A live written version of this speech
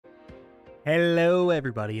Hello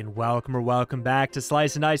everybody and welcome back to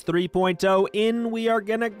Slice and Dice 3.0. In we are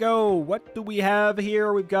gonna go. What do we have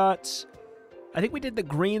here? We've got, I think we did the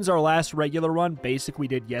greens our last regular run. Basic we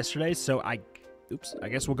did yesterday, so I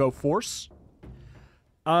guess we'll go force.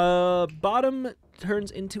 Bottom turns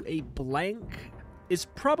into a blank. Is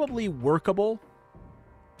probably workable.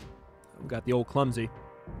 We've got the old clumsy.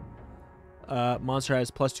 Monster has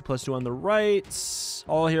 +2/+2 on the right.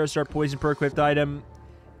 All heroes start poison per equipped item.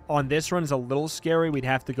 On this run is a little scary. We'd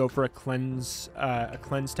have to go for a cleanse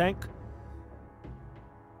tank.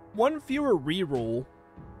 One fewer reroll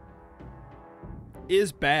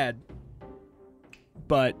is bad,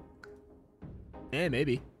 but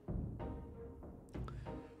maybe.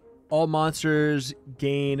 All monsters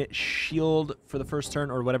gain shield for the first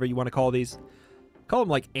turn, or whatever you want to call these. Call them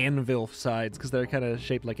like anvil sides because they're kind of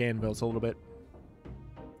shaped like anvils a little bit.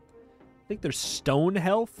 I think their stone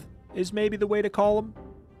health is maybe the way to call them.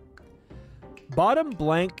 Bottom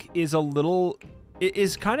blank is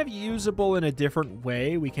is kind of usable in a different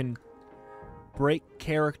way. We can break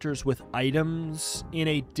characters with items in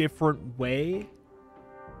a different way.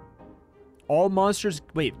 All monsters...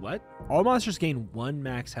 Wait, what? All monsters gain 1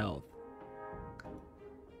 max health.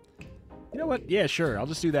 You know what? Yeah, sure. I'll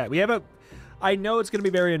just do that. We have a... I know it's going to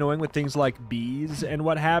be very annoying with things like bees and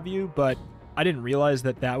what have you, but I didn't realize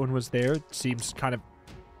that that one was there. It seems kind of...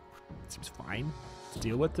 It seems fine to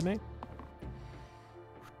deal with to me.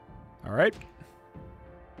 All right.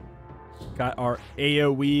 Got our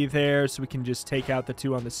AoE there, so we can just take out the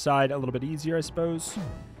 2 on the side a little bit easier, I suppose.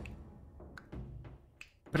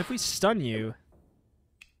 But if we stun you...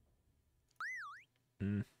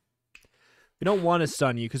 We don't want to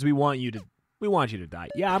stun you, because we want you to die.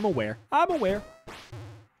 Yeah, I'm aware. I'm aware.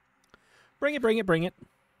 Bring it, bring it, bring it.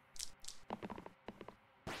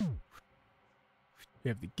 We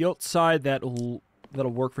have the guilt side that'll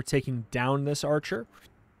work for taking down this archer.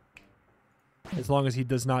 As long as he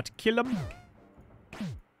does not kill him.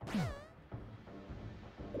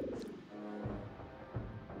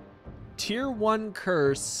 Tier 1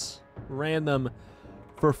 curse. Random.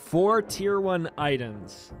 For 4 tier 1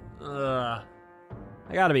 items. Ugh.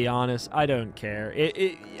 I gotta be honest. I don't care.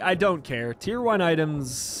 I don't care. Tier 1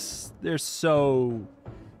 items. They're so...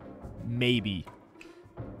 Maybe.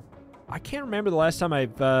 I can't remember the last time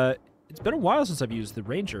I've... It's been a while since I've used the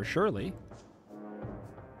ranger, surely.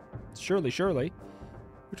 Surely.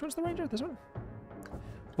 Which one's the ranger? This one?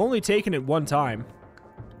 I've only taken it 1 time.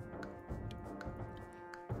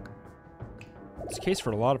 It's the case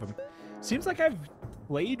for a lot of them. Seems like I've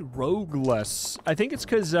played rogue less. I think it's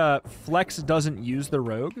because Flex doesn't use the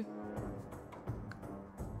rogue.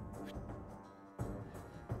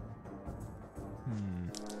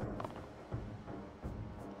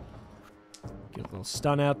 Get a little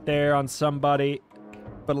stun out there on somebody.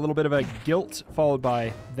 But a little bit of a guilt followed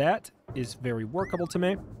by that is very workable to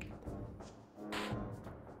me.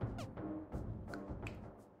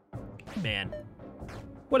 Man.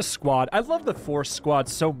 What a squad. I love the Force squad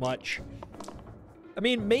so much. I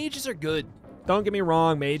mean, mages are good. Don't get me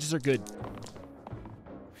wrong, mages are good.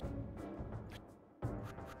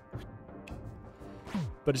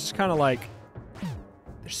 But it's just kind of like...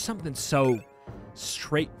 There's something so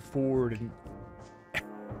straightforward and...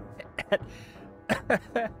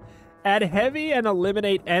 Add heavy and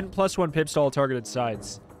eliminate N +1 pips to all targeted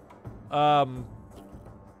sides.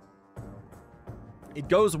 It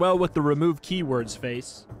goes well with the remove keywords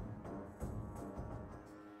face.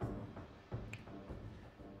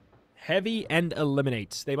 Heavy and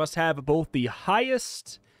eliminate. They must have both the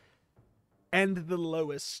highest and the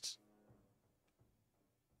lowest.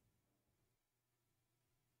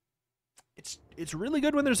 It's really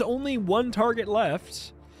good when there's only 1 target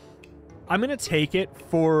left. I'm going to take it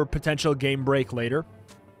for potential game break later.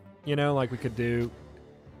 You know, like we could do...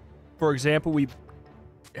 For example, we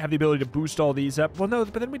have the ability to boost all these up. Well, no,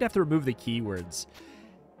 but then we'd have to remove the keywords.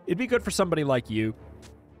 It'd be good for somebody like you.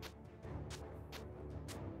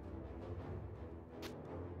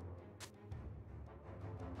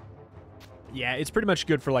 Yeah, it's pretty much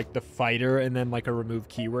good for, like, the fighter and then, like, a remove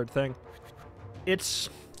keyword thing. It's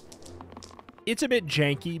a bit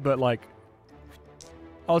janky, but, like...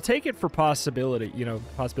 I'll take it for possibility, you know,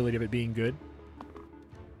 possibility of it being good.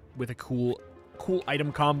 With a cool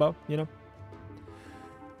item combo, you know.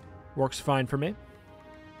 Works fine for me.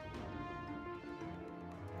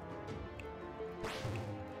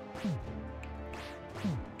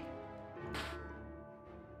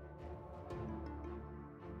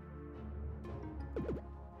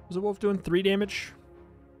 Was the wolf doing 3 damage?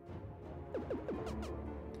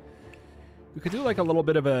 We could do like a little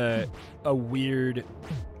bit of a weird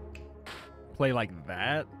play like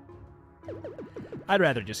that. I'd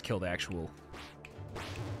rather just kill the actual...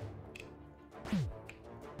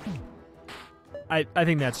 I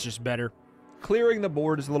think that's just better. Clearing the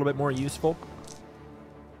board is a little bit more useful.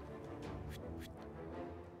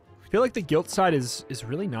 I feel like the guilt side is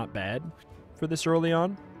really not bad for this early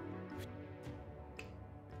on.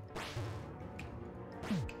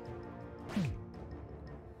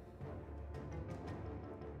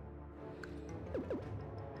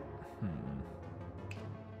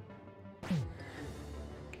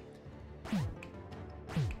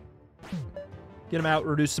 Get him out,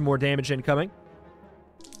 reduce some more damage incoming.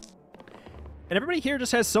 And everybody here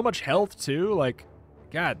just has so much health, too. Like,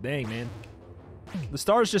 god dang, man. The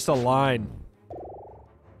stars just align.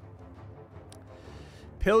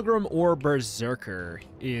 Pilgrim or Berserker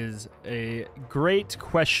is a great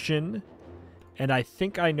question. And I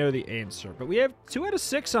think I know the answer. But we have 2 out of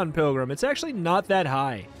 6 on Pilgrim. It's actually not that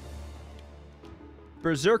high.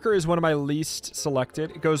 Berserker is one of my least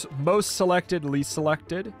selected. It goes most selected, least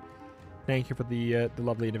selected. Thank you for the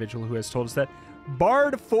lovely individual who has told us that.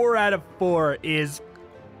 Bard 4 out of 4 is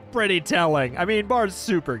pretty telling. I mean, Bard's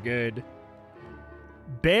super good.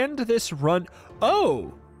 Banned this run.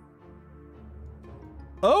 Oh!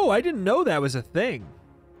 Oh, I didn't know that was a thing.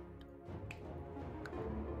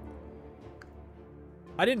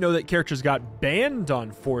 I didn't know that characters got banned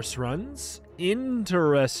on force runs.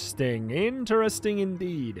 Interesting. Interesting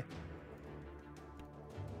indeed.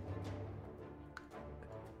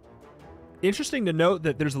 Interesting to note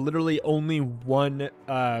that there's literally only one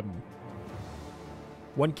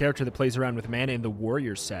character that plays around with mana in the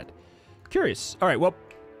Warrior set. Curious. All right, well,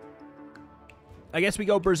 I guess we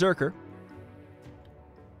go Berserker.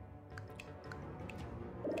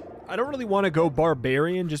 I don't really want to go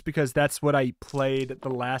Barbarian just because that's what I played the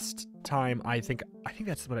last time. I think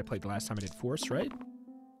that's what I played the last time I did Force, right?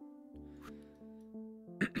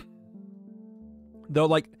 Though,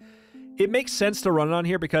 like, it makes sense to run it on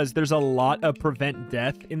here because there's a lot of prevent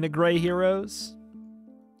death in the gray heroes.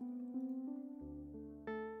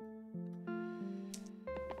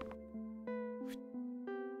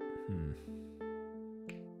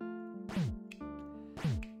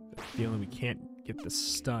 Feeling we can't get the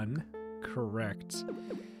stun correct.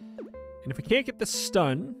 And if we can't get the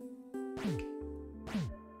stun...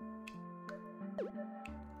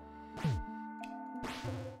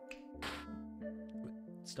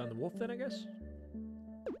 Stun the wolf then, I guess?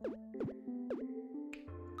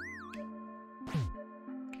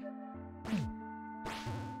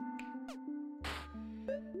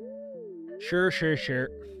 Sure.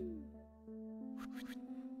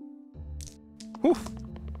 Whew.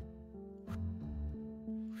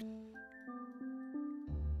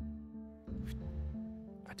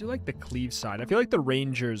 I do like the cleave side. I feel like the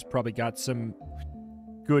Rangers probably got some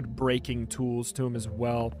good breaking tools to him as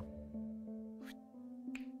well.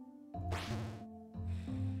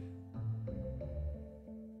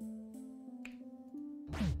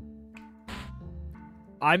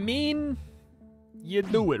 I mean, you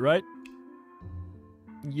do it, right?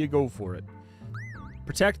 You go for it.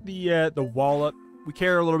 Protect the wallop. We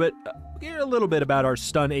care a little bit about our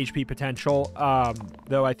stun HP potential.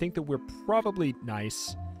 Though I think that we're probably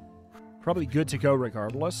nice. Probably good to go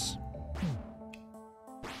regardless.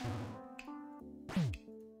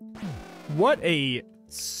 What a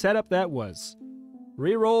setup that was.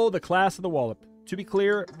 Reroll the class of the wallop. To be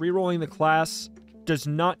clear, rerolling the class does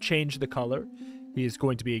not change the color. He is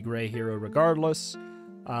going to be a gray hero regardless.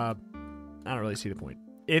 I don't really see the point.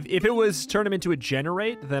 If it was turn him into a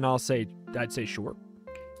generate, then I'd say sure.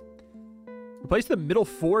 Replace the middle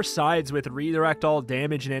 4 sides with redirect all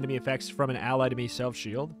damage and enemy effects from an ally to me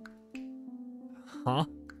self-shield. Huh?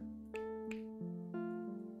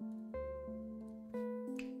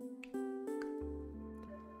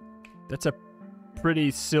 That's a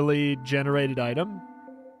pretty silly generated item.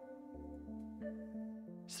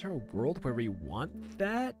 Is there a world where we want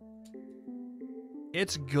that?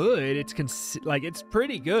 It's good. It's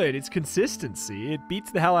pretty good. It's consistency. It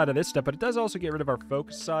beats the hell out of this stuff, but it does also get rid of our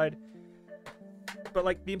focus side. But,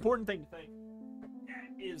 like, the important thing to think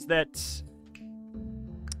is that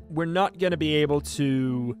we're not going to be able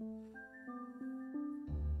to...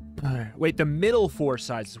 Wait, the middle 4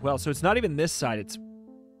 sides as well. So it's not even this side.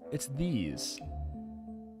 It's these.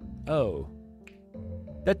 Oh.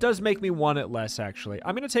 That does make me want it less, actually.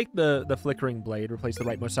 I'm going to take the Flickering Blade, replace the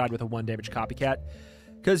rightmost side with a 1 damage copycat,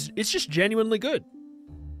 because it's just genuinely good.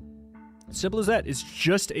 Simple as that. It's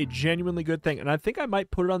just a genuinely good thing. And I think I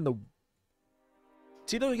might put it on the...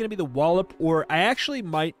 It's either going to be the Wallop, or I actually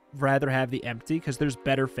might rather have the Empty, because there's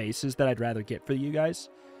better faces that I'd rather get for you guys.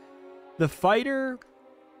 The Fighter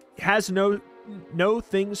has no no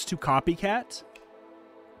things to copycat.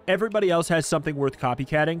 Everybody else has something worth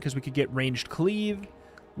copycatting, because we could get ranged cleave.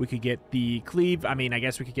 We could get the cleave. I mean, I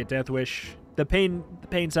guess we could get Death Wish. The pain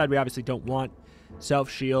side we obviously don't want.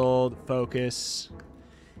 Self-shield, focus.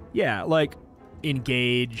 Yeah, like,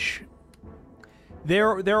 engage.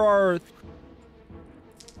 There are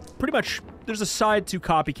pretty much, there's a side to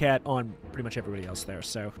copycat on pretty much everybody else there,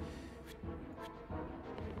 so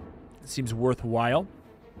it seems worthwhile.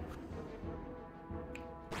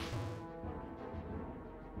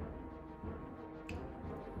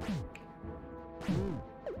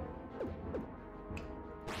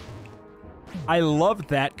 I love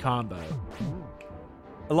that combo.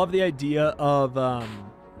 I love the idea of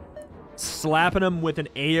slapping him with an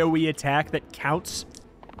AoE attack that counts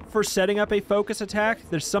for setting up a focus attack.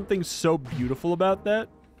 There's something so beautiful about that.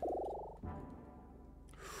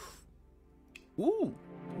 Ooh.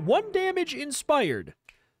 1 damage inspired.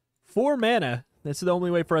 4 mana. That's the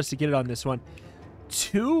only way for us to get it on this one.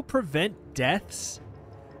 2 prevent deaths.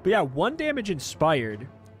 But yeah, 1 damage inspired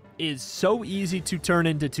is so easy to turn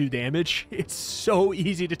into 2 damage. It's so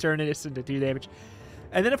easy to turn this into 2 damage.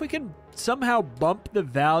 And then if we can somehow bump the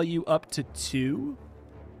value up to 2,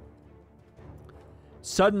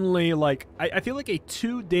 suddenly, like, I feel like a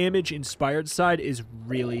 2 damage inspired side is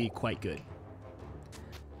really quite good.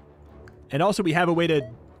 And also we have a way to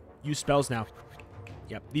use spells now.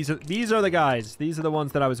 Yep, these are the guys. These are the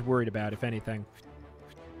ones that I was worried about, if anything.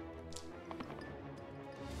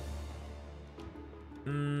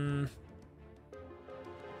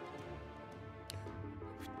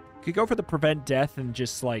 Could go for the prevent death and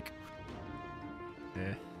just like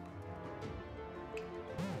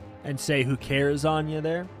and say who cares on you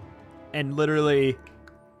there, and literally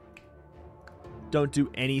don't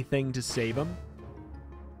do anything to save him.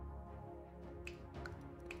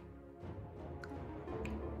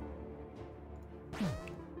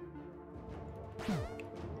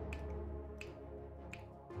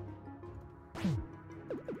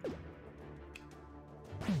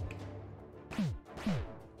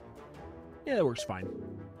 Yeah, that works fine.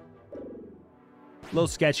 A little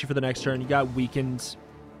sketchy for the next turn. You got weakened.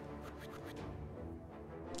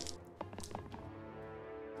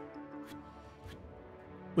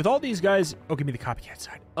 With all these guys... Oh, give me the copycat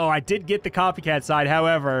side. Oh, I did get the copycat side.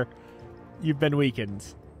 However, you've been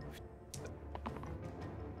weakened.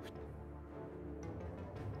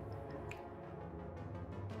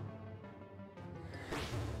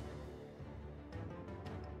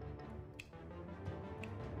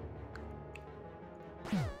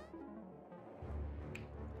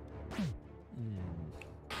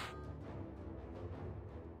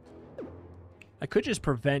 I could just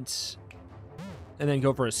prevent and then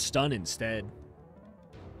go for a stun instead.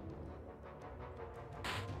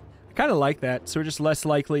 I kind of like that, so we're just less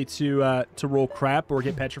likely to roll crap or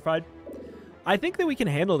get petrified. I think that we can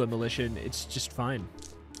handle the militia. It's just fine.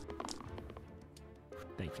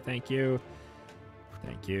 Thank you, thank you.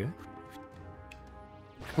 Thank you.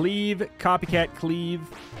 Cleave, copycat, cleave.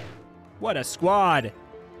 What a squad.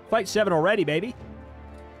 Fight 7 already, baby.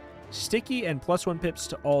 Sticky and +1 pips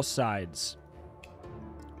to all sides.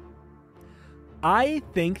 I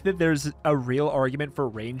think that there's a real argument for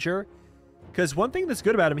Ranger, because one thing that's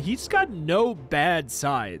good about him, he's got no bad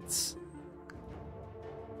sides.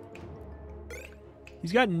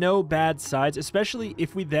 He's got no bad sides, especially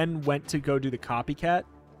if we then went to go do the copycat.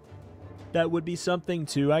 That would be something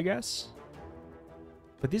too, I guess.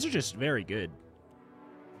 But these are just very good.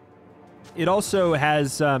 It also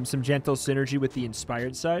has some gentle synergy with the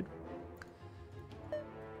inspired side.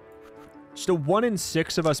 Just a 1 in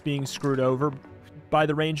 6 of us being screwed over by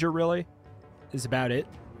the Ranger, really, is about it.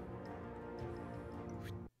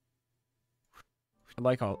 I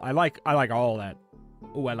like all that.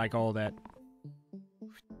 Oh, I like all that.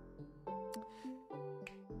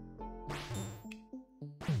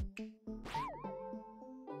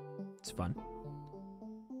 It's fun.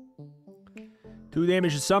 2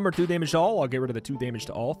 damage to some or 2 damage to all. I'll get rid of the 2 damage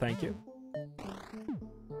to all. Thank you.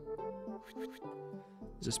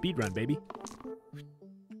 It's a speed run, baby.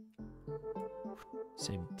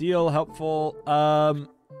 Same deal. Helpful.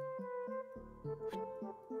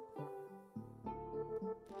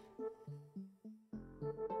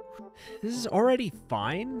 This is already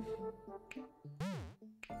fine.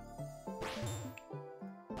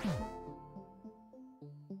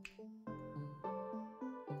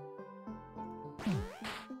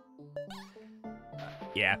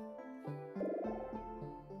 Yeah.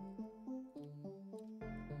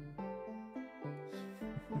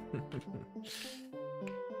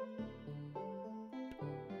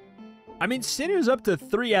 I mean, Sinner's up to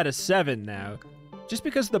 3 out of 7 now. Just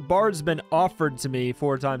because the bard's been offered to me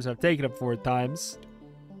 4 times and I've taken it 4 times.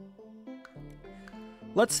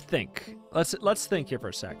 Let's think. Let's think here for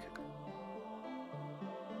a sec.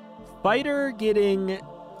 Fighter getting... The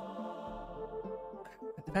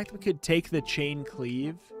fact that we could take the chain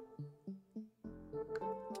cleave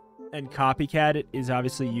and copycat it is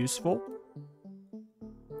obviously useful.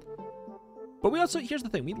 But we also... Here's the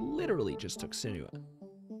thing. We literally just took Sinew.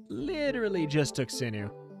 Literally just took Sinew.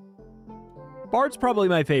 Bard's probably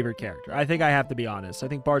my favorite character. I think I have to be honest. I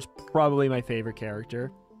think Bard's probably my favorite character.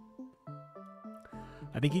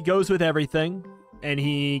 I think he goes with everything, and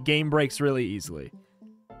he game breaks really easily.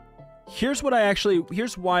 Here's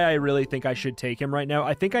why I really think I should take him right now.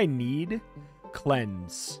 I think I need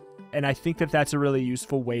Cleanse, and I think that that's a really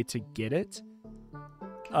useful way to get it.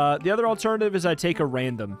 The other alternative is I take a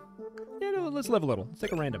random. Yeah, no, let's live a little. Let's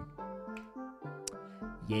take a random.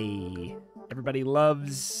 Yay. Everybody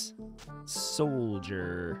loves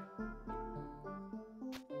Soldier.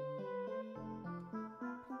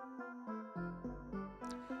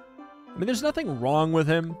 I mean, there's nothing wrong with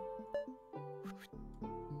him.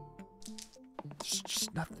 There's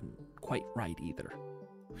just nothing quite right either.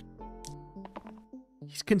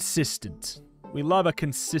 He's consistent. We love a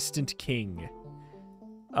consistent king.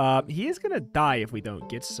 He is gonna die if we don't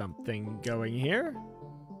get something going here.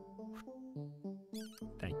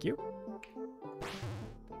 Thank you.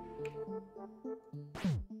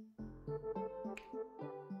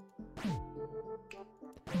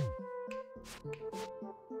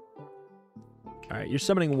 Alright, you're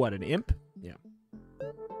summoning what, an imp? Yeah.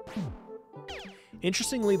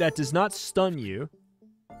 Interestingly, that does not stun you.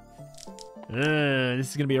 This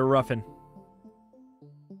is gonna be a roughin'.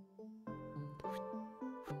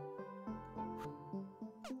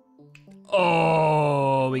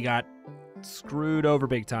 Oh, we got screwed over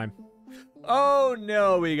big time. Oh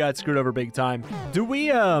no, we got screwed over big time. Do we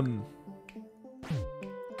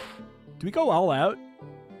go all out?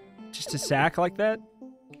 Just to sack like that?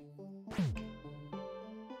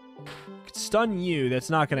 Stun you, that's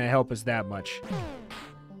not gonna help us that much.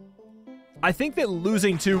 I think that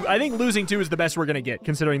losing 2 is the best we're gonna get,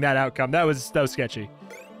 considering that outcome. That was sketchy.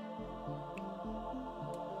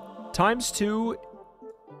 ×2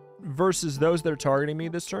 versus those that are targeting me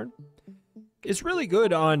this turn is really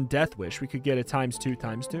good on Death Wish. We could get a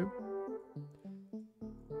 ×2.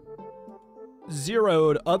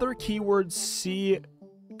 Zeroed. Other keywords C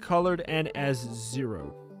colored and as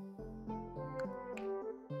 0.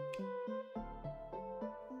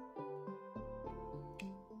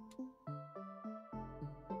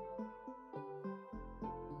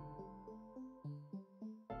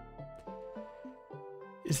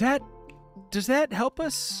 Does that help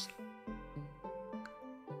us?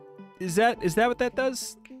 Is that what that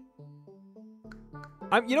does?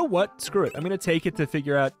 You know what? Screw it. I'm gonna take it to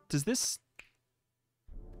figure out, does this...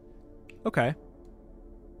 Okay.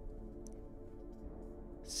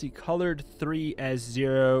 See, colored 3 as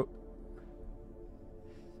 0.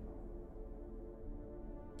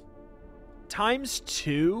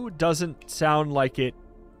 ×2 doesn't sound like it...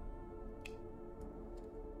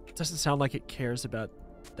 Doesn't sound like it cares about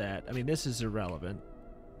that. I mean, this is irrelevant.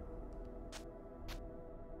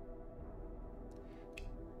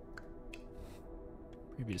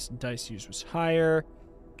 Previous dice use was higher.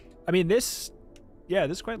 I mean, this... Yeah,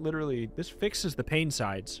 this quite literally... This fixes the pain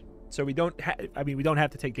sides. So we don't we don't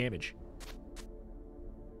have to take damage.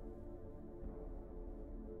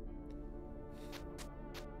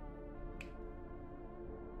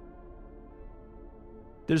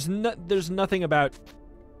 There's nothing about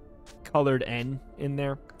colored N in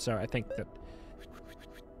there, so I think that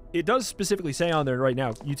it does specifically say on there right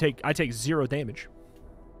now, I take 0 damage.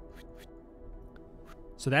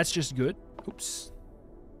 So that's just good. Oops.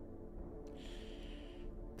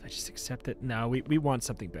 Did I just accept it? No, we want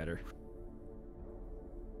something better.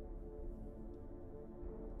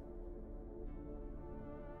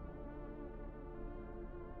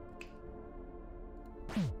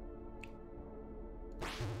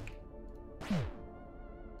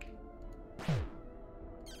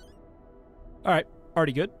 All right,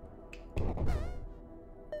 already good.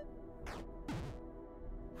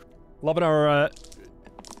 Loving our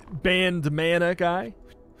banned mana guy.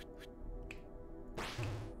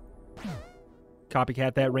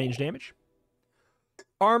 Copycat that range damage.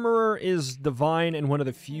 Armorer is divine and one of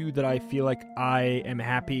the few that I feel like I am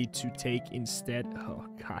happy to take instead. Oh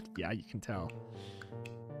god, yeah, you can tell.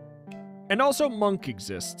 And also monk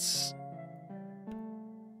exists.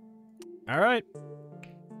 All right.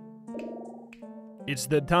 It's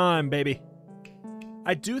the time, baby.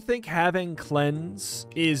 I do think having Cleanse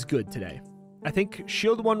is good today. I think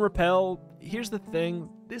Shield 1 Repel here's the thing.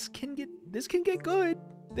 This can get good.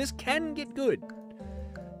 This can get good.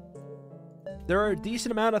 There are a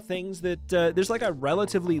decent amount of things that there's like a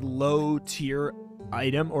relatively low tier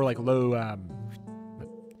item, or like low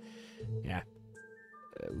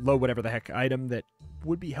low whatever the heck item that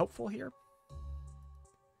would be helpful here.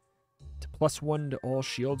 To +1 to all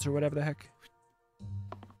shields or whatever the heck.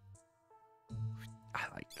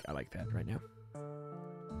 I like that right now.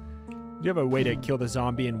 You have a way to kill the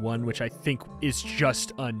zombie in one, which I think is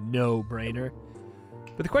just a no-brainer.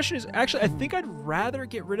 But the question is, actually, I think I'd rather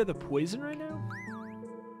get rid of the poison right now.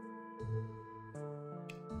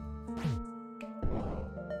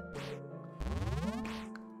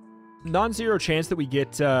 Non-zero chance that we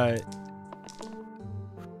get a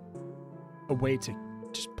way to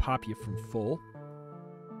just pop you from full.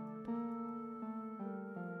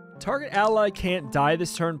 Target ally can't die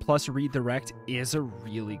this turn plus redirect is a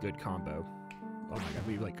really good combo. Oh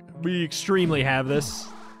my god, we extremely have this.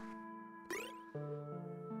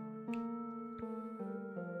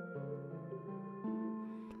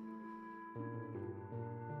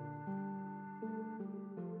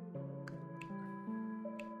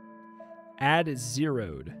 Add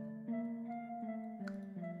zeroed.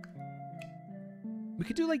 We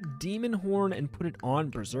could do like Demon Horn and put it on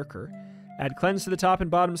Berserker. Add cleanse to the top and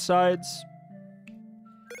bottom sides.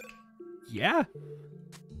 Yeah.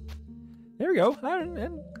 There we go.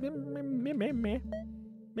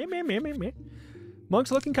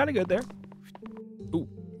 Monk's looking kind of good there. Ooh,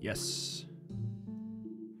 yes.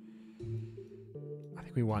 I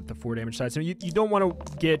think we want the 4 damage side. So you don't want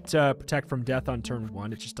to get Protect from Death on turn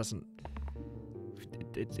 1. It just doesn't...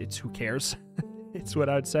 It's who cares? It's what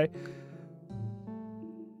I would say.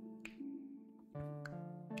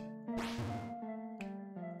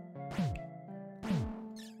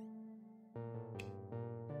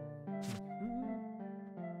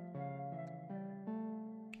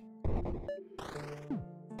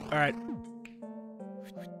 All right.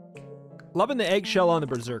 Loving the eggshell on the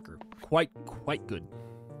Berserker. Quite good.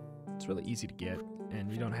 It's really easy to get, and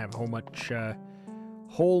we don't have whole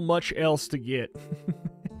much else to get.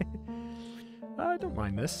 I don't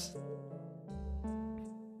mind this.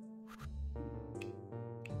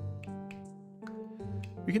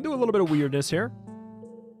 We can do a little bit of weirdness here.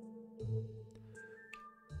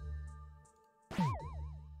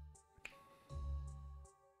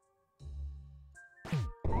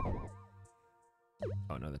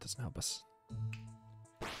 Oh no, that doesn't help us.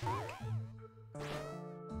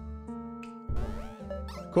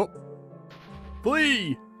 Cool.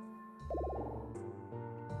 Flee!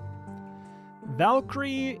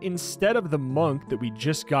 Valkyrie instead of the monk that we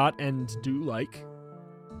just got and do like.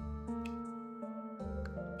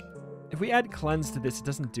 If we add cleanse to this, it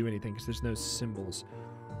doesn't do anything because there's no symbols.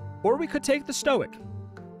 Or we could take the stoic,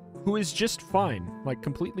 who is just fine. Like,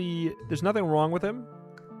 completely... There's nothing wrong with him.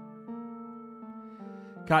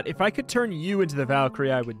 God, if I could turn you into the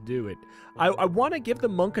Valkyrie, I would do it. I want to give the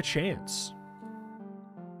monk a chance.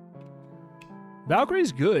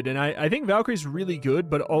 Valkyrie's good, and I think Valkyrie's really good,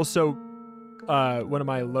 but also one of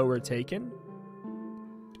my lower taken.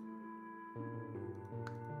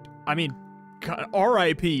 I mean,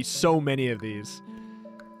 R.I.P. so many of these.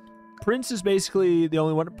 Prince is basically the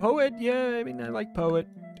only one. Poet, yeah, I mean, I like Poet.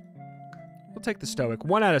 We'll take the Stoic.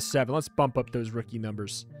 1 out of 7. Let's bump up those rookie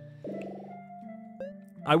numbers.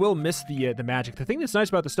 I will miss the magic. The thing that's nice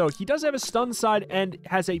about the Stoic, he does have a stun side and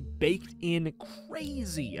has a baked-in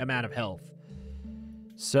crazy amount of health.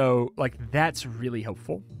 So, like, that's really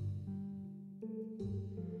helpful.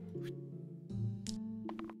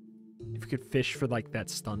 If we could fish for, like, that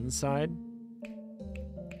stun side.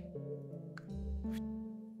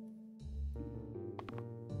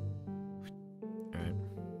 Alright.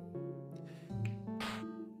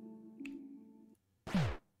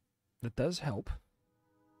 That does help.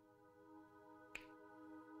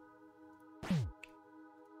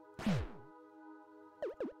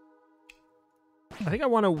 I think I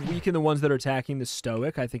want to weaken the ones that are attacking the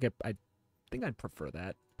Stoic. I think I'd prefer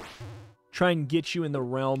that. Try and get you in the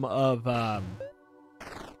realm of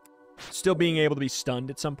still being able to be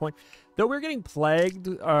stunned at some point. Though we're getting plagued,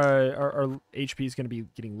 our HP is going to be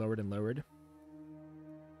getting lowered and lowered.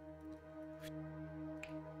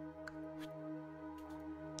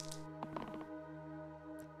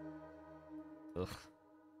 Ugh.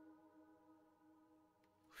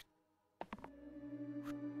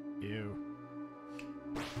 Ew.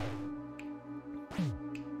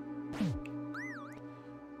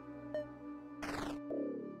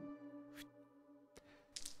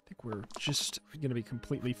 We're just gonna be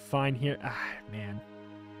completely fine here. Ah, man.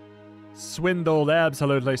 Swindled,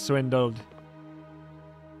 absolutely swindled.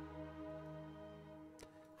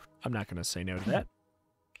 I'm not going to say no to that.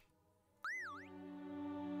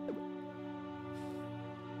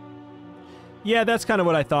 Yeah, that's kind of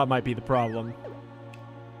what I thought might be the problem.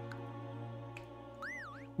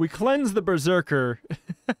 We cleanse the Berserker,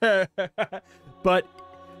 but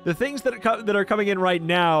the things that are coming in right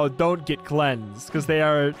now don't get cleansed because they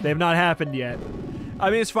have not happened yet. I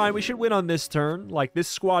mean, it's fine. We should win on this turn. Like, this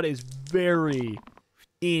squad is very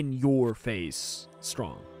in your face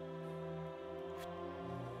strong.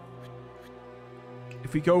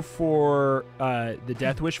 If we go for the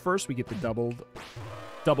Death Wish first, we get the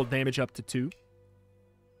double damage up to 2.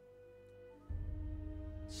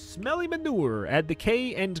 Smelly Manure. Add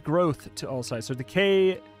decay and growth to all sides. So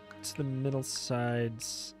decay to the middle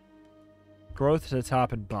sides. Growth to the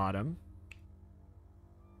top and bottom.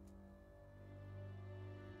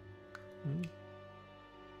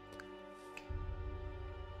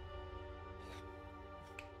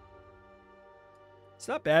 It's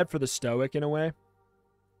not bad for the Stoic in a way.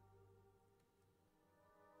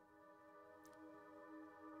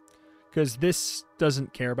 Because this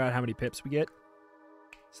doesn't care about how many pips we get.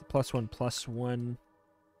 It's a +1/+1.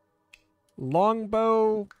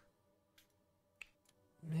 Longbow.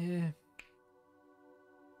 Eh.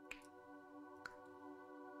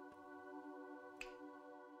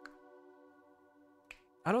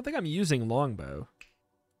 I don't think I'm using longbow.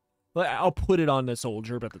 I'll put it on the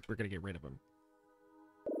soldier, but we're going to get rid of him.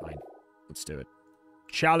 Fine. Let's do it.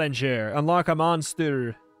 Challenger. Unlock a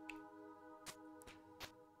monster.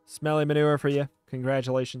 Smelly Manure for you.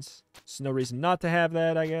 Congratulations. There's no reason not to have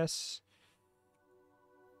that, I guess.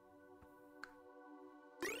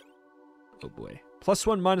 Oh boy.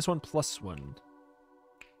 +1, -1, +1.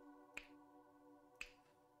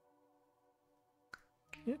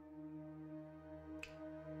 Yep.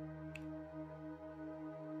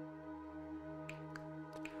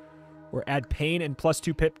 Or add pain and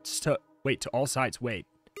 +2 pips to... Wait, to all sides. Wait.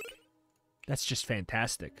 That's just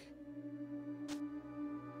fantastic.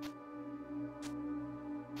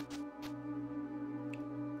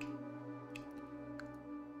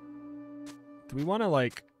 Do we want to,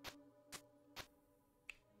 like...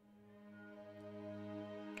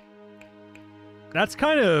 That's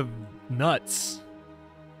kind of nuts.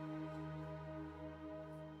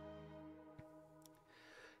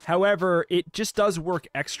 However, it just does work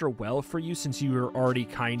extra well for you since you're already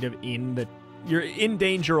kind of in the... You're in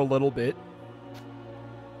danger a little bit.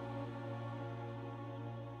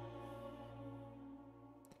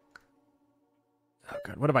 Oh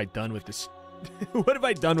god, what have I done with this? What have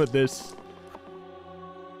I done with this?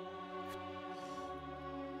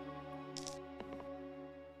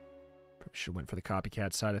 Should have went for the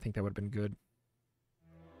copycat side. I think that would have been good.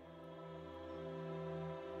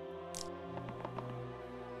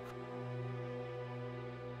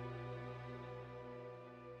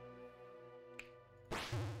 I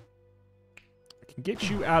can get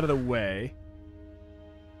you out of the way,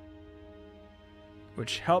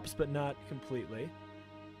 which helps, but not completely.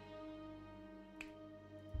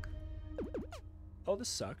 Oh, this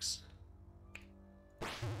sucks.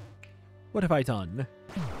 What have I done?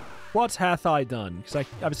 What hath I done? Because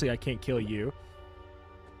obviously I can't kill you.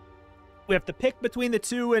 We have to pick between the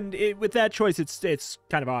two, and with that choice, it's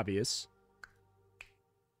kind of obvious.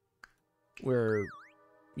 We're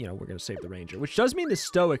going to save the Ranger, which does mean the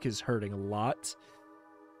Stoic is hurting a lot.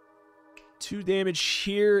 2 damage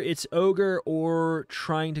here. It's Ogre or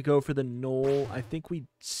trying to go for the Knoll. I think we...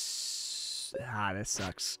 this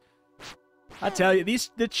sucks. I tell you,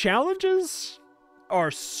 the challenges are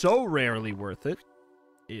so rarely worth it.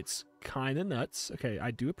 It's kind of nuts. Okay,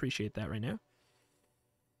 I do appreciate that right now.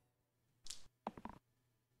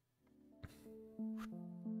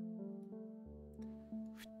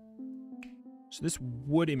 So this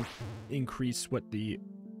would increase what the...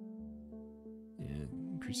 Yeah,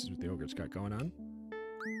 increases what the Ogre's got going on.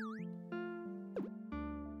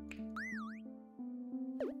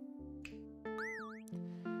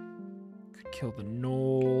 Could kill the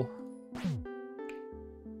Knoll.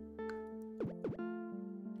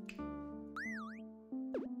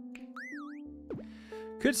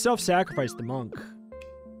 Could self-sacrifice the Monk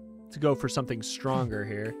to go for something stronger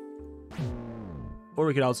here. Or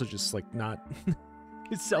we could also just, like, not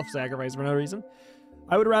self-sacrifice for no reason.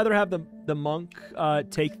 I would rather have the Monk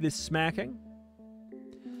take this smacking.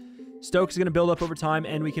 Stokes is going to build up over time,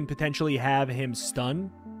 and we can potentially have him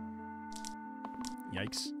stun.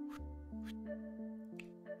 Yikes.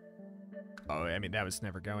 Oh, I mean, that was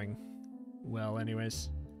never going well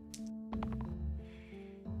anyways.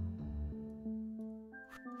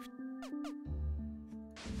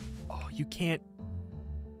 You can't...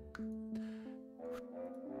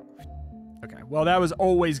 Okay, well, that was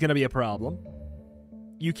always going to be a problem.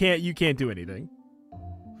 You can't do anything.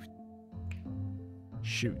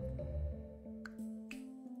 Shoot.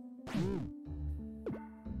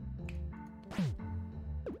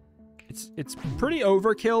 It's pretty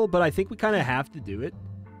overkill, but I think we kind of have to do it.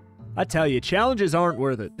 I tell you, challenges aren't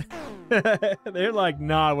worth it. They're like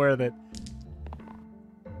not worth it.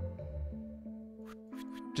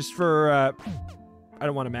 Just for I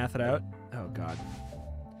don't want to math it out. Oh god.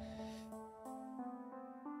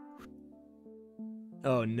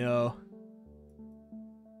 Oh no.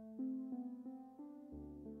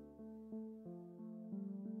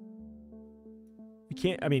 We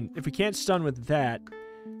can't, I mean, if we can't stun with that,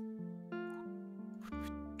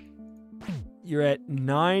 you're at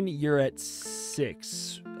 9, you're at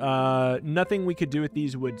 6. Nothing we could do with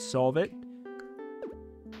these would solve it.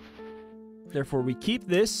 Therefore, we keep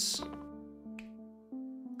this.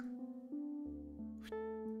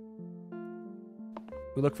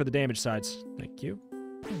 We look for the damage sides. Thank you.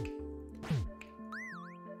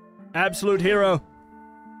 Absolute hero.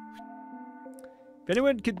 If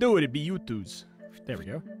anyone could do it, it'd be you twos. There we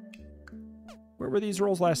go. Where were these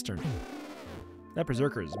rolls last turn? That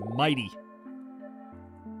Berserker is mighty.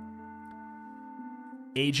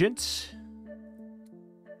 Agent.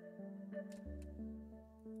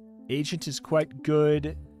 Agent is quite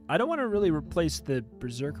good. I don't want to really replace the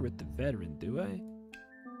Berserker with the Veteran, do I?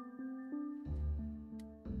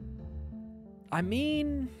 I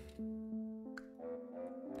mean,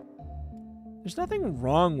 there's nothing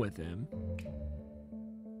wrong with him.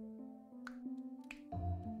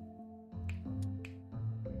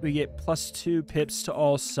 We get +2 pips to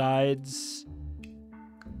all sides.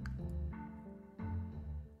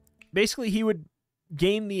 Basically, he would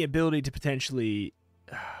gain the ability to potentially...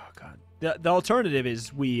 Oh, God. The alternative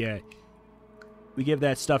is we give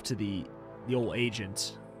that stuff to the old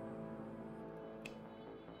agent.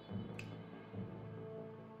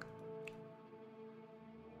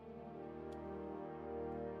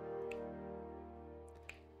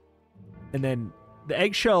 And then the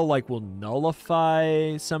eggshell, like, will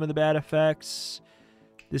nullify some of the bad effects.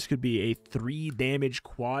 This could be a 3 damage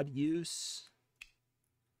quad use.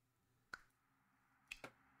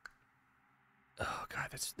 Oh, God,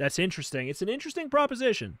 that's interesting. It's an interesting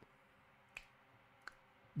proposition.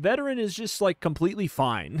 Veteran is just, like, completely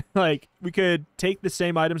fine. Like, we could take the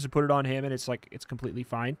same items and put it on him, and it's, like, it's completely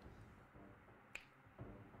fine.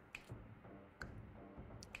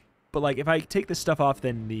 But, like, if I take this stuff off,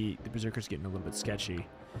 then the Berserker's getting a little bit sketchy.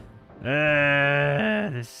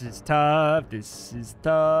 This is tough. This is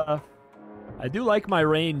tough. I do like my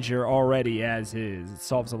Ranger already as is. It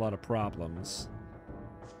solves a lot of problems.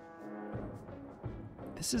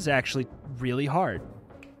 This is actually really hard.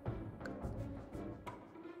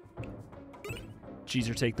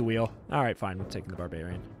 Jeezer, take the wheel. All right, fine. We're taking the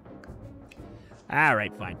Barbarian. All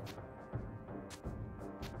right, fine.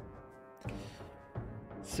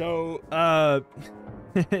 So,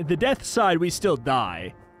 the death side, we still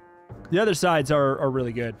die. The other sides are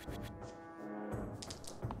really good.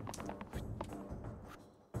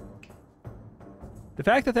 The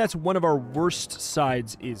fact that that's one of our worst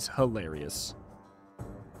sides is hilarious.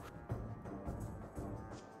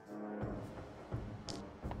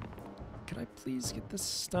 Can I please get this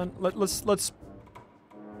stun? Let's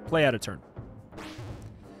play out a turn.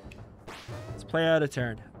 Let's play out a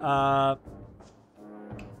turn.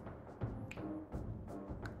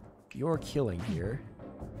 You're killing here.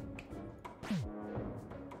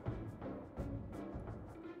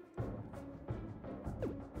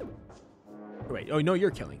 Wait, oh no, you're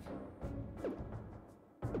killing.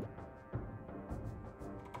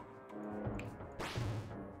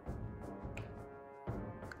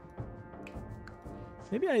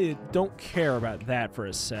 Maybe I don't care about that for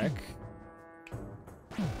a sec.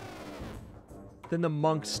 Then the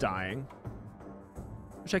monk's dying,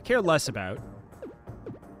 which I care less about.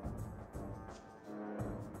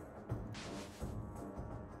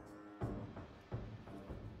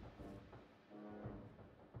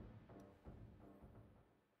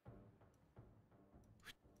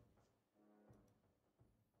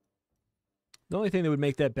 The only thing that would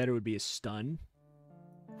make that better would be a stun.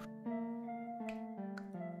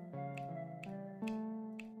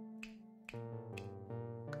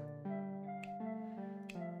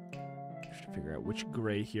 Just to figure out which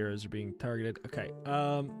gray heroes are being targeted. Okay,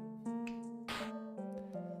 let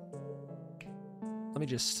me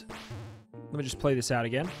just play this out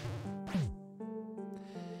again.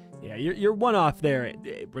 Yeah, you're one off there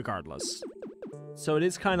regardless. So it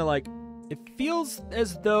is kind of like, it feels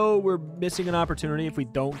as though we're missing an opportunity if we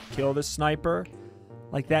don't kill this sniper.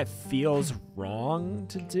 Like, that feels wrong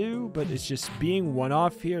to do, but it's just being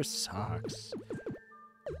one-off here sucks.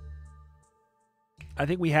 I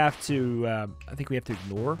think we have to,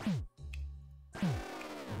 ignore.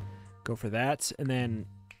 Go for that, and then...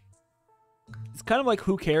 It's kind of like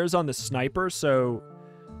who cares on the sniper, so...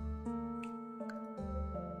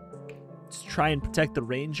 Let's try and protect the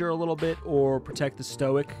ranger a little bit, or protect the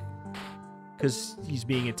stoic. Because he's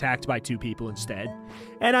being attacked by 2 people instead.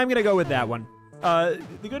 And I'm going to go with that one.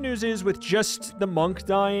 The good news is, with just the monk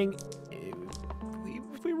dying,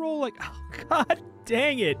 if we roll like... Oh, God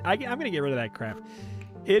dang it. I'm going to get rid of that crap.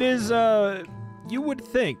 It is, you would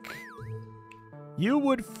think. You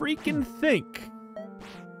would freaking think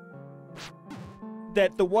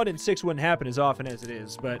that the 1 in 6 wouldn't happen as often as it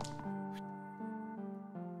is, but...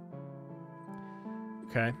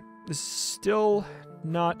 Okay. This is still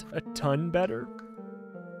not a ton better.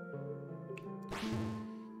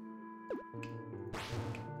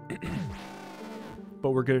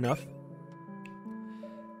 But we're good enough.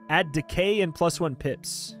 Add decay and +1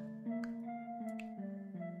 pips.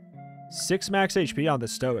 6 max HP on the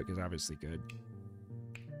stoic is obviously good.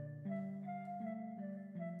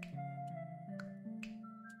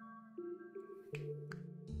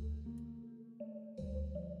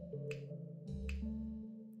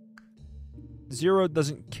 Zero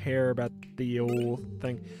doesn't care about the old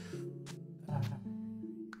thing.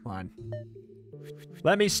 Come on.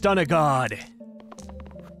 Let me stun a god.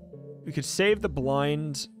 We could save the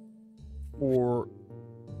blind for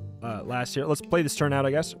last year. Let's play this turn out,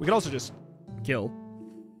 I guess. We could also just kill.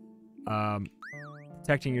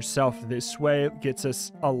 Protecting yourself this way gets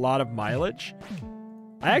us a lot of mileage.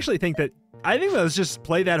 I think let's just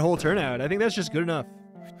play that whole turn out. I think that's just good enough.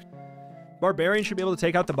 Barbarian should be able to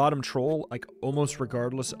take out the bottom troll, like, almost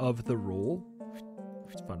regardless of the roll.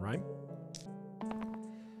 It's fun, right?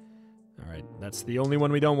 Alright, that's the only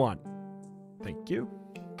one we don't want. Thank you.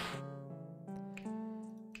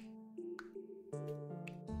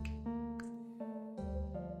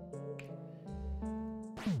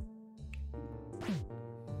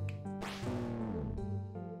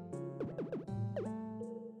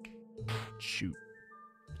 Shoot.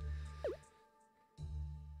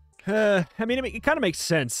 I mean, it kind of makes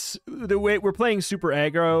sense. The way we're playing super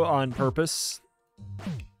aggro on purpose,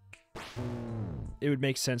 it would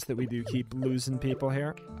make sense that we do keep losing people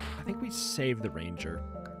here. I think we save the ranger.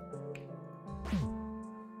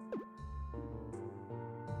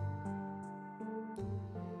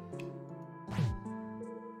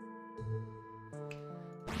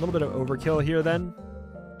 A little bit of overkill here then,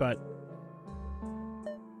 but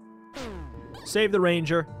save the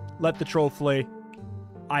ranger, let the troll flee.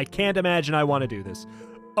 I can't imagine I want to do this.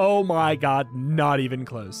 Oh my god, not even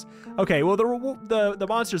close. Okay, well, the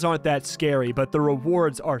monsters aren't that scary, but the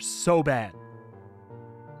rewards are so bad.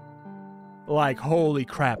 Like, holy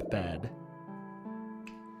crap bad.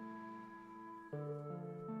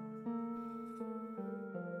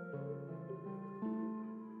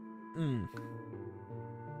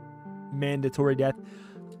 Mandatory death.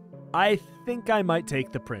 I think I might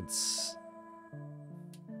take the prince.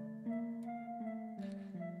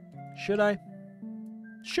 Should I?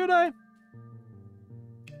 Should I?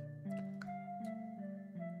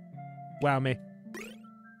 Wow me.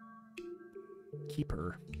 Keep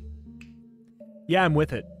her. Yeah, I'm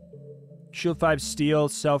with it. Shield 5 steal,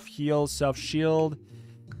 self-heal, self-shield.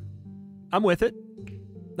 I'm with it.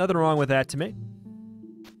 Nothing wrong with that to me.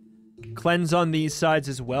 Cleanse on these sides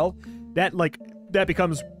as well. That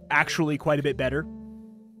becomes actually quite a bit better.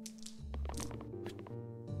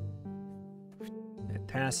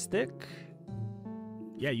 Fantastic.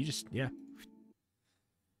 Yeah, yeah.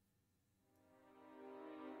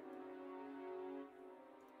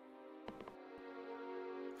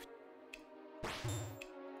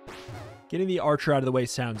 Getting the archer out of the way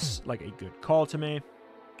sounds like a good call to me.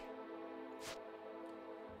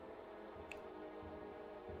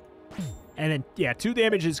 And then, yeah, 2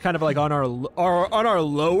 damage is kind of like on our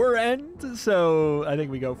lower end, so I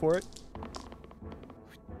think we go for it.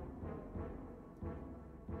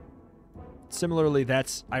 Similarly,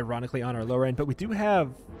 that's ironically on our lower end, but we do have...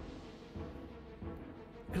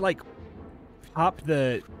 We could, like, pop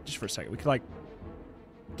the... Just for a second. We could, like,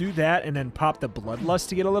 do that and then pop the Bloodlust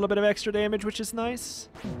to get a little bit of extra damage, which is nice.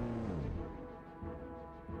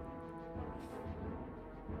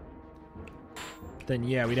 Then,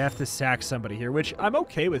 yeah, we'd have to sack somebody here, which I'm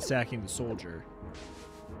okay with sacking the soldier.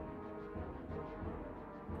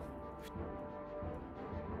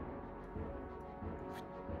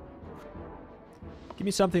 Give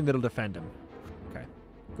me something that'll defend him. Okay,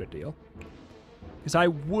 good deal. Because I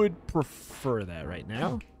would prefer that right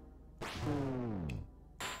now.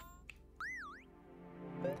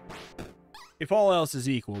 if all else is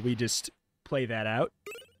equal, we just play that out.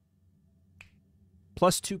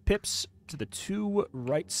 +2 pips to the 2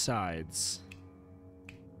 right sides.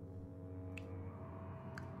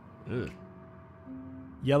 Ugh.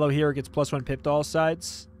 Yellow here gets +1 pip to all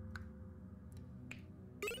sides.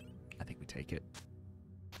 I think we take it.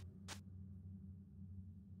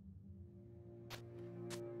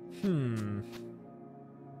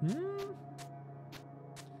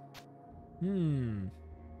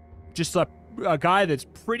 Just a guy that's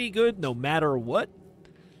pretty good no matter what.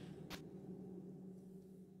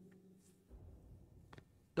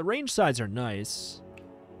 The range sides are nice.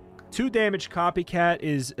 2 damage copycat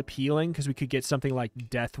is appealing because we could get something like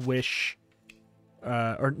Death Wish.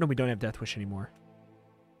 Or no, we don't have Death Wish anymore.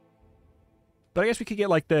 But I guess we could get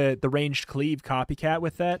like the ranged cleave copycat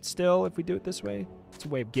with that still if we do it this way. It's a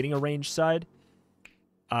way of getting a ranged side.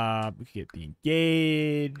 We could get the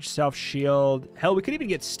engage, self shield. Hell, we could even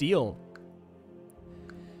get steel.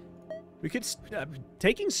 We could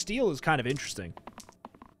taking steel is kind of interesting.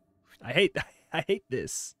 I hate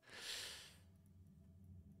this.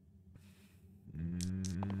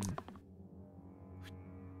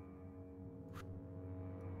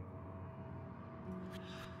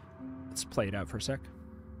 Let's play it out for a sec.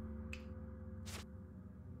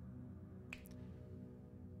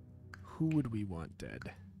 Who would we want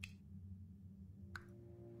dead?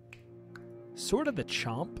 Sort of the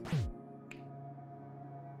Chomp.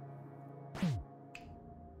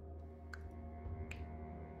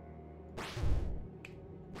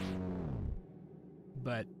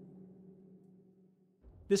 But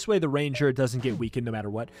this way the Ranger doesn't get weakened no matter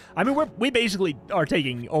what. I mean, we basically are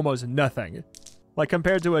taking almost nothing. Like,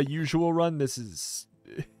 compared to a usual run, this is...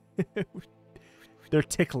 They're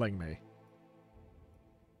tickling me.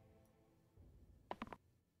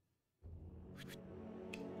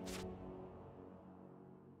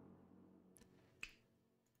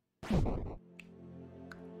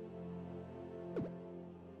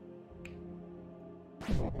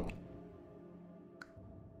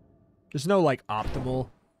 There's no, like, optimal.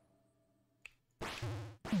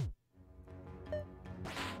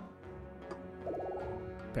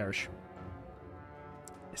 Perish.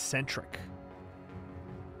 Eccentric.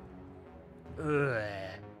 Ugh.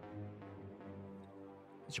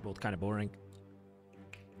 These are both kind of boring.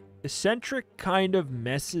 Eccentric kind of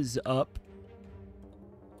messes up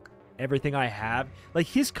everything I have. Like,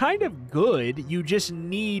 he's kind of good. You just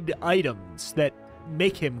need items that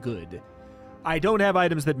make him good. I don't have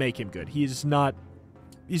items that make him good. He's not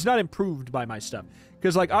improved by my stuff.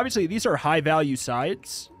 Because, like, obviously, these are high-value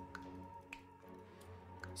sides.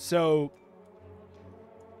 So,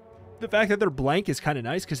 the fact that they're blank is kind of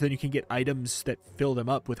nice, because then you can get items that fill them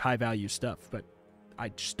up with high-value stuff. But I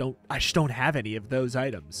just don't have any of those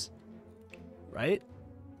items. Right?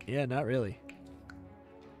 Yeah, not really.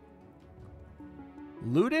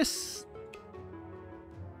 Ludus?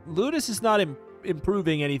 Ludus is not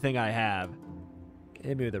improving anything I have.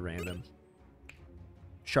 Maybe with a random.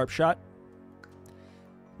 Sharp shot.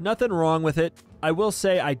 Nothing wrong with it. I will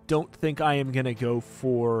say I don't think I am going to go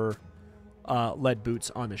for lead boots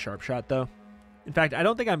on the sharp shot, though. In fact, I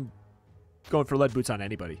don't think I'm going for lead boots on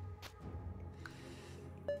anybody.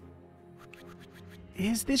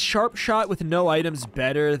 Is this sharp shot with no items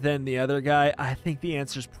better than the other guy? I think the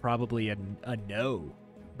answer is probably a no,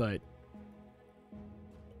 but...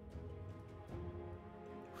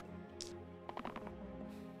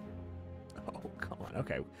 Oh, come on.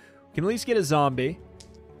 Okay. We can at least get a zombie.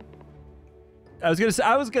 I was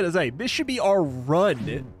gonna say, this should be our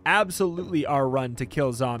run. Absolutely our run to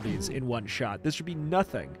kill zombies in one shot. This should be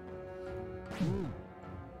nothing.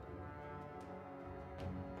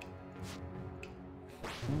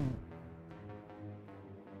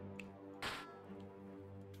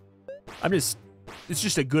 It's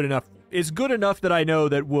just a good enough. It's good enough that I know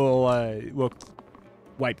that we'll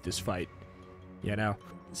wipe this fight. You know?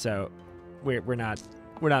 So we're not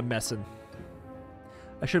messing.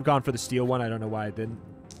 I should have gone for the steel one. I don't know why I didn't.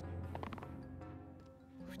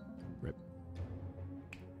 Rip.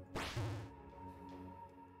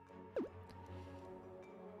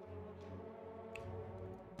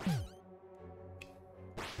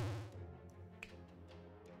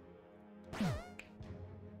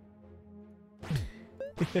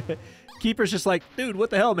 Keeper's just like, dude,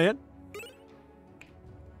 what the hell, man?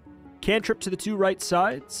 Cantrip to the 2 right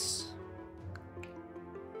sides.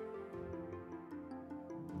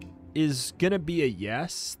 Is gonna be a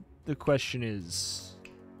yes. The question is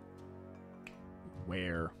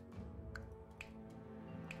where?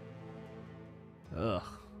 Ugh.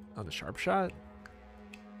 On the sharp shot?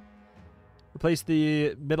 We're Replace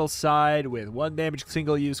the middle side with 1 damage,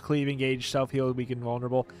 single use, cleave, engage, self-heal, weaken,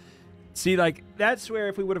 vulnerable. See, like, that's where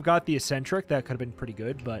if we would have got the eccentric, that could have been pretty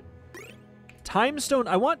good, but... Time Stone,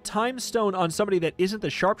 I want Time Stone on somebody that isn't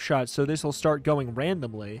the sharp shot, so this will start going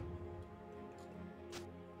randomly.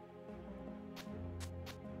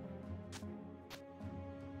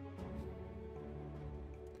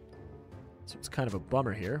 So it's kind of a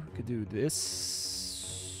bummer here. We could do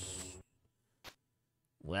this.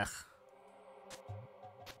 Blech.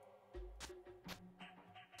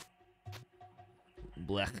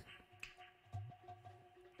 Blech.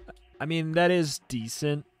 I mean, that is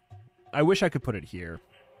decent. I wish I could put it here.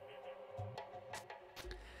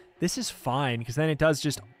 This is fine, because then it does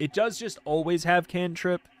just always have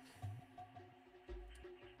cantrip.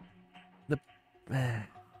 The...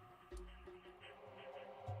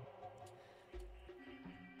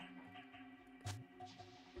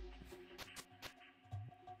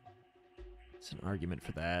 It's an argument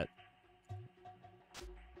for that.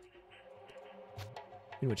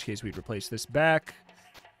 In which case we'd replace this back.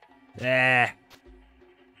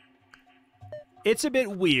 It's a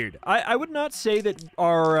bit weird. I would not say that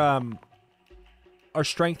our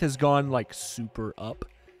strength has gone, like, super up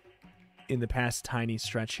in the past tiny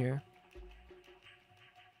stretch here.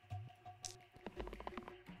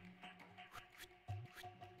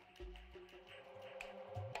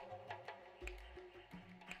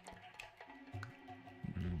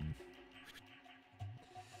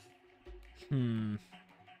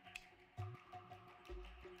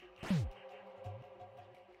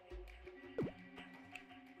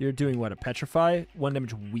 You're doing what? A petrify? 1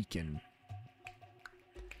 damage weaken.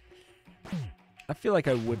 I feel like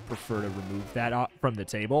I would prefer to remove that from the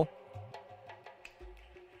table.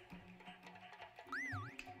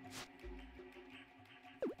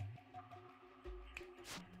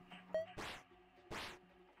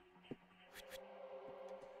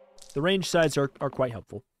 The range sides are quite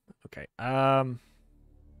helpful. Okay.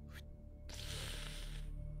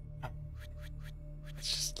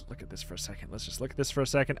 Look at this for a second. Let's just look at this for a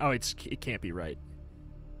second. Oh, it can't be right.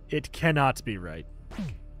 It cannot be right.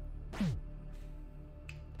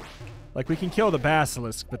 Like, we can kill the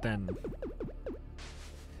basilisk, but then...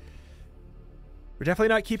 We're definitely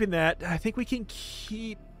not keeping that. I think we can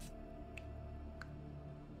keep...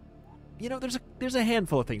 You know, there's a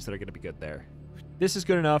handful of things that are going to be good there. This is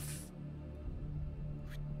good enough.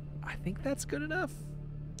 I think that's good enough.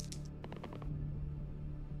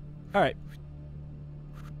 All right.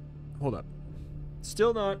 Hold up.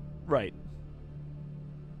 Still not right.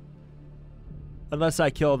 Unless I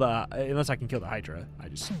can kill the Hydra. I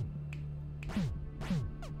just...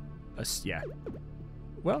 yeah.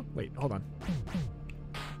 Well, wait, hold on.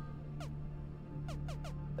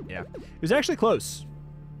 Yeah. It was actually close.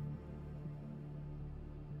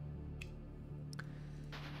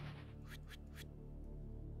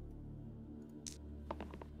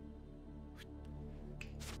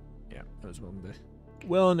 Yeah, I was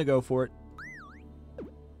willing to go for it.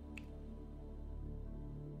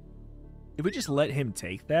 If we just let him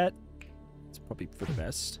take that, it's probably for the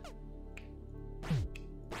best.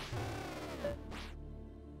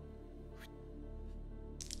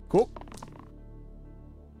 Cool.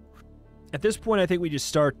 At this point, I think we just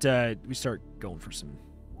start going for some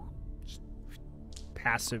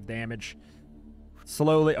passive damage.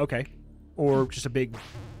 Slowly, okay. Or just a big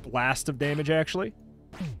blast of damage, actually.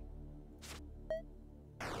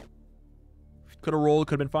 Could have rolled,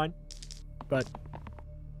 could have been fine. But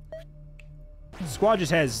squad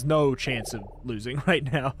just has no chance of losing right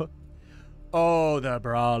now. Oh, the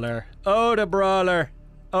brawler. Oh, the brawler.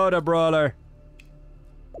 Oh, the brawler.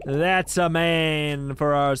 That's a man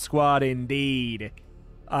for our squad indeed.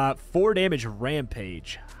 4 damage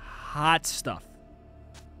rampage. Hot stuff.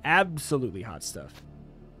 Absolutely hot stuff.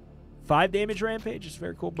 5 damage rampage is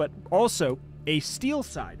very cool, but also a steel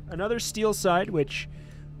side. Another steel side, which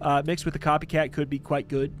mixed with the copycat could be quite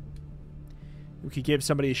good. We could give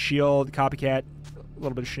somebody a shield, copycat, a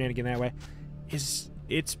little bit of shenanigan that way. It's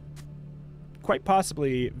quite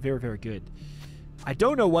possibly very, very good. I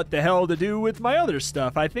don't know what the hell to do with my other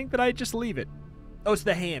stuff. I think that I just leave it. Oh, it's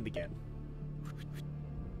the hand again.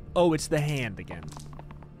 Oh, it's the hand again.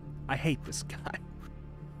 I hate this guy.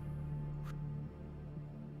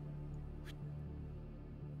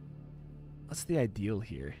 What's the ideal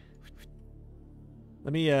here?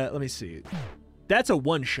 Let me see. That's a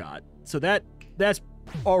one-shot. So that's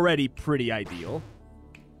already pretty ideal.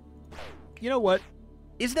 You know what?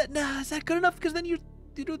 Is that good enough? Because then you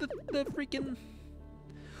do the freaking...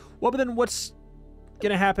 Well, but then what's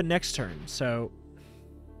gonna happen next turn? So...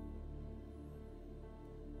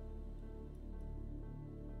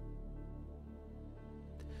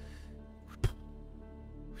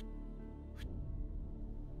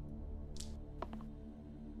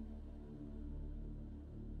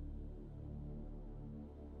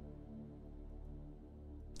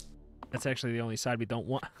 That's actually the only side we don't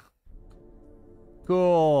want.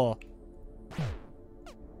 Cool.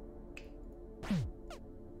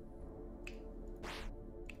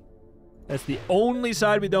 That's the only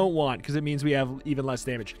side we don't want, because it means we have even less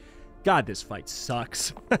damage. God, this fight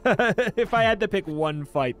sucks. If I had to pick one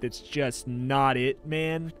fight that's just not it,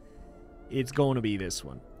 man, it's going to be this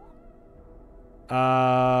one.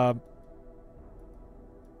 The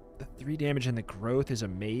 3 damage and the growth is a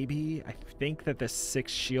maybe. I think that the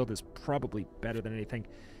 6 shield is probably better than anything.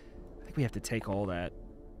 I think we have to take all that.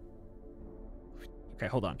 Okay,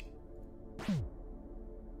 hold on.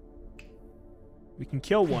 We can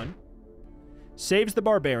kill one. Saves the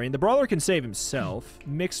barbarian. The brawler can save himself.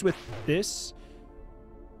 Mixed with this.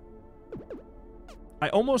 I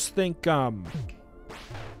almost think, I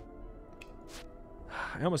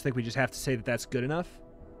almost think we just have to say that that's good enough.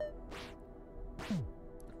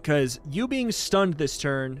 Because you being stunned this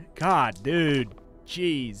turn... God, dude.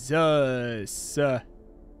 Jesus.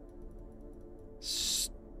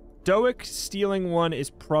 Stoic stealing 1 is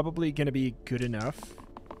probably going to be good enough.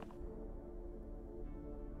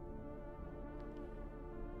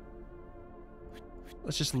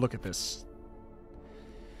 Let's just look at this.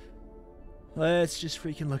 Let's just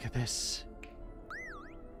freaking look at this.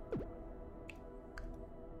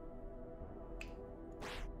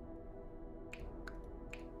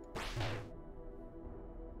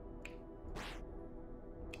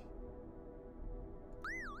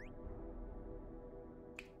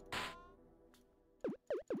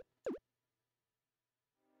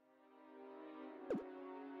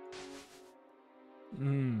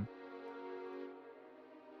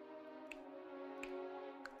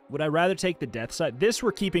 Would I rather take the death side? This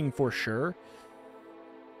we're keeping for sure.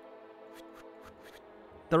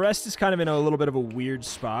 The rest is kind of in a little bit of a weird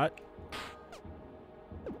spot.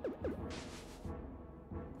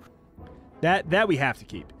 That we have to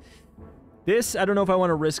keep. This, I don't know if I want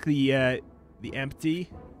to risk the empty.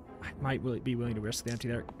 I might be willing to risk the empty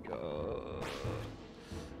there.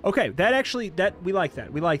 Okay, that actually, we like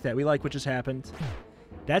that. We like that. We like what just happened.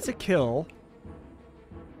 That's a kill.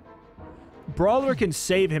 Brawler can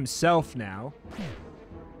save himself now.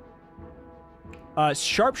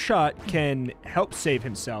 Sharp Shot can help save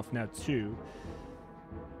himself now, too.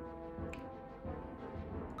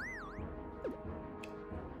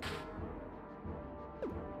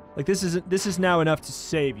 Like, this is now enough to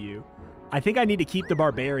save you. I think I need to keep the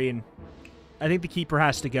Barbarian. I think the Keeper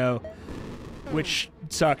has to go, which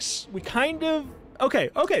sucks. We kind of... Okay,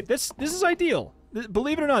 this is ideal.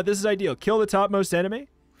 Believe it or not, this is ideal. Kill the topmost enemy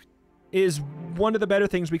is one of the better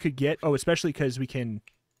things we could get. Oh, especially because we can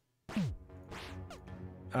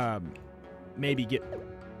maybe get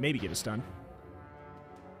a stun.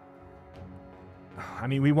 I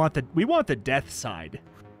mean, we want the death side.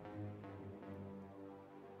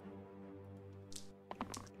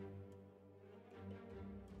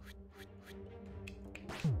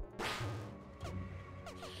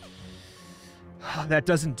 That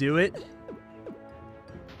doesn't do it.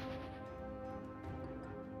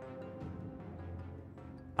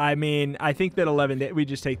 I mean, I think that we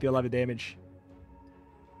just take the 11 damage.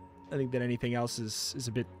 I think that anything else is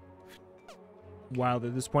a bit wild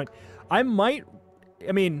at this point. I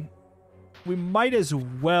mean, we might as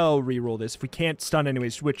well reroll this if we can't stun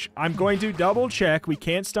anyways, which I'm going to double check. We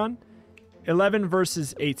can't stun. 11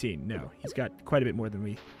 versus 18. No, he's got quite a bit more than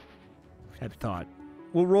we had thought.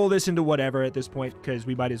 We'll roll this into whatever at this point because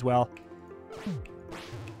we might as well.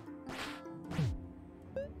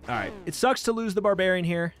 Alright, it sucks to lose the Barbarian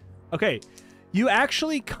here. Okay, you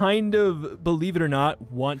actually kind of, believe it or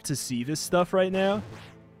not, want to see this stuff right now.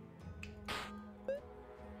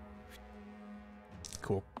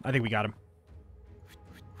 Cool. I think we got him.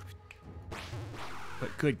 But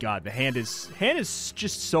good God, the hand is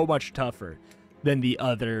just so much tougher than the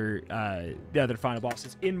other final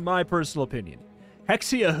bosses, in my personal opinion.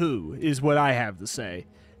 Hexia who is what I have to say.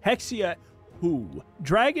 Hexia who?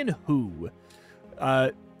 Dragon who?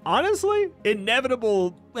 Honestly,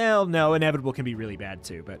 Inevitable... Well, no, Inevitable can be really bad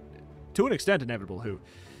too, but to an extent, Inevitable who?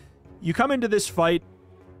 You come into this fight...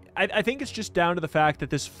 I think it's just down to the fact that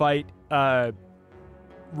this fight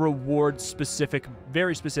rewards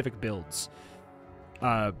very specific builds.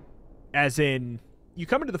 As in, you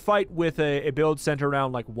come into the fight with a build centered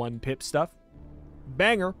around like 1 pip stuff.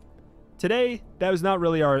 Banger. Today, that was not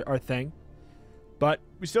really our thing. But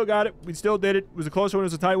we still got it. We still did it. It was a close one. It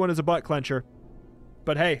was a tight one. It was a butt clencher.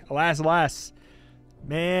 But hey, alas.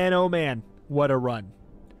 Man, oh man. What a run.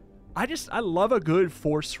 I love a good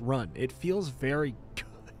force run. It feels very good.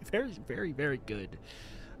 Very, very good.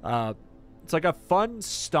 It's like a fun,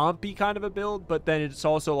 stompy kind of a build, but then it's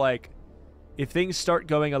also like if things start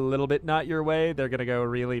going a little bit not your way, they're going to go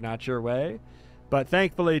really not your way. But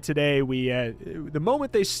thankfully today, we the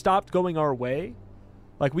moment they stopped going our way,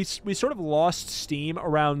 like we sort of lost steam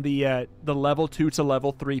around the level 2 to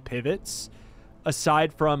level 3 pivots,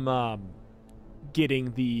 aside from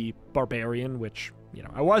getting the Barbarian, which, you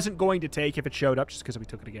know, I wasn't going to take if it showed up just because we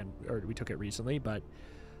took it again, or we took it recently, but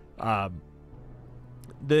I'd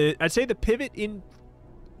say the pivot in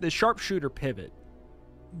the sharpshooter pivot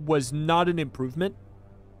was not an improvement.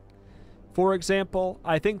 For example,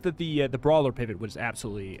 I think that the brawler pivot was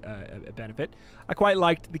absolutely a benefit. I quite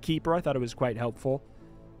liked the keeper. I thought it was quite helpful.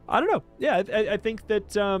 I don't know. Yeah, I think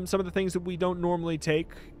that some of the things that we don't normally take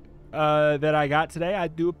that I got today, I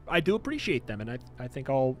do appreciate them, and I think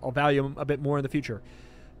I'll value them a bit more in the future.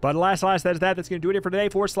 But alas, that's going to do it here for today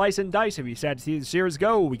for Slice and Dice. If you sad to see the series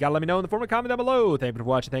go, you got to let me know in the form of a comment down below. Thank you for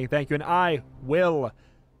watching. Thank you, and I will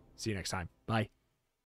see you next time. Bye.